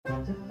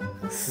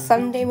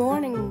Sunday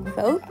morning,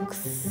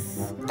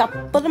 folks. Top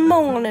of the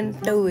morning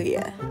to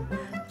ya.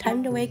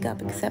 Time to wake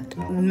up, except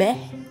meh.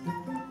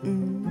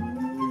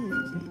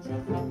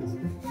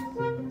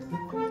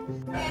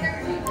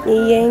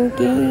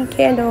 Yankee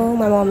Candle.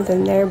 My mom's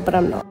in there, but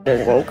I'm not.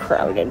 It's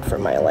crowded for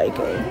my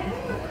liking.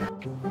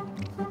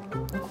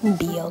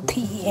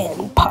 BLT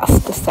and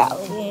pasta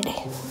salad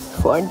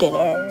for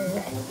dinner.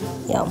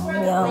 Yum,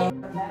 yum.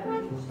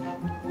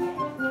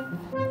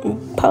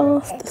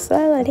 Pasta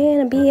salad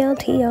and a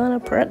BLT on a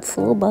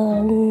pretzel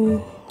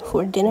bun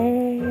for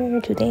dinner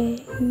today.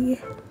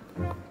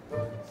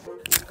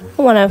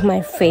 One of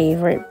my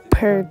favorite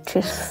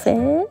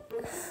purchases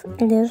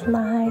is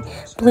my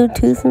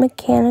Bluetooth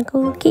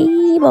mechanical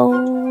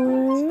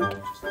keyboard.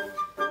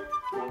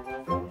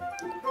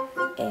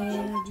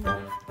 And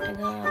I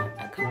got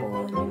a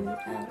couple of new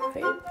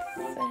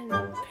outfits and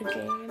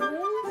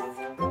pajamas.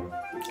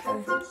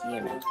 Because, you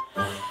know,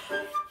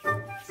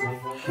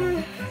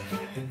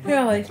 you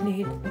always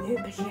need new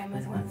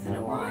pajamas once in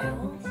a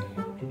while.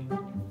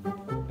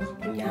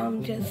 And now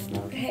I'm just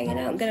hanging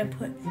out. I'm gonna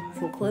put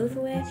some clothes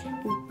away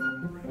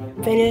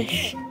and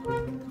finish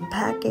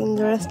packing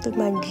the rest of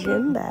my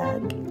gym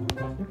bag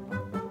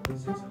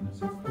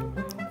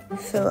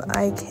so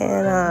I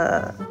can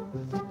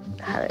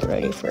have it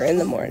ready for in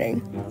the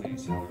morning.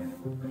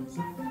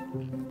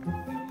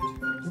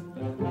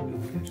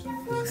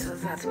 So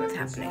that's what's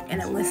happening.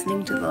 And I'm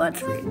listening to the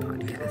Let's Read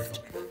podcast.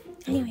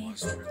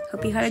 Anyways,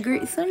 hope you had a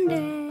great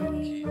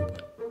Sunday.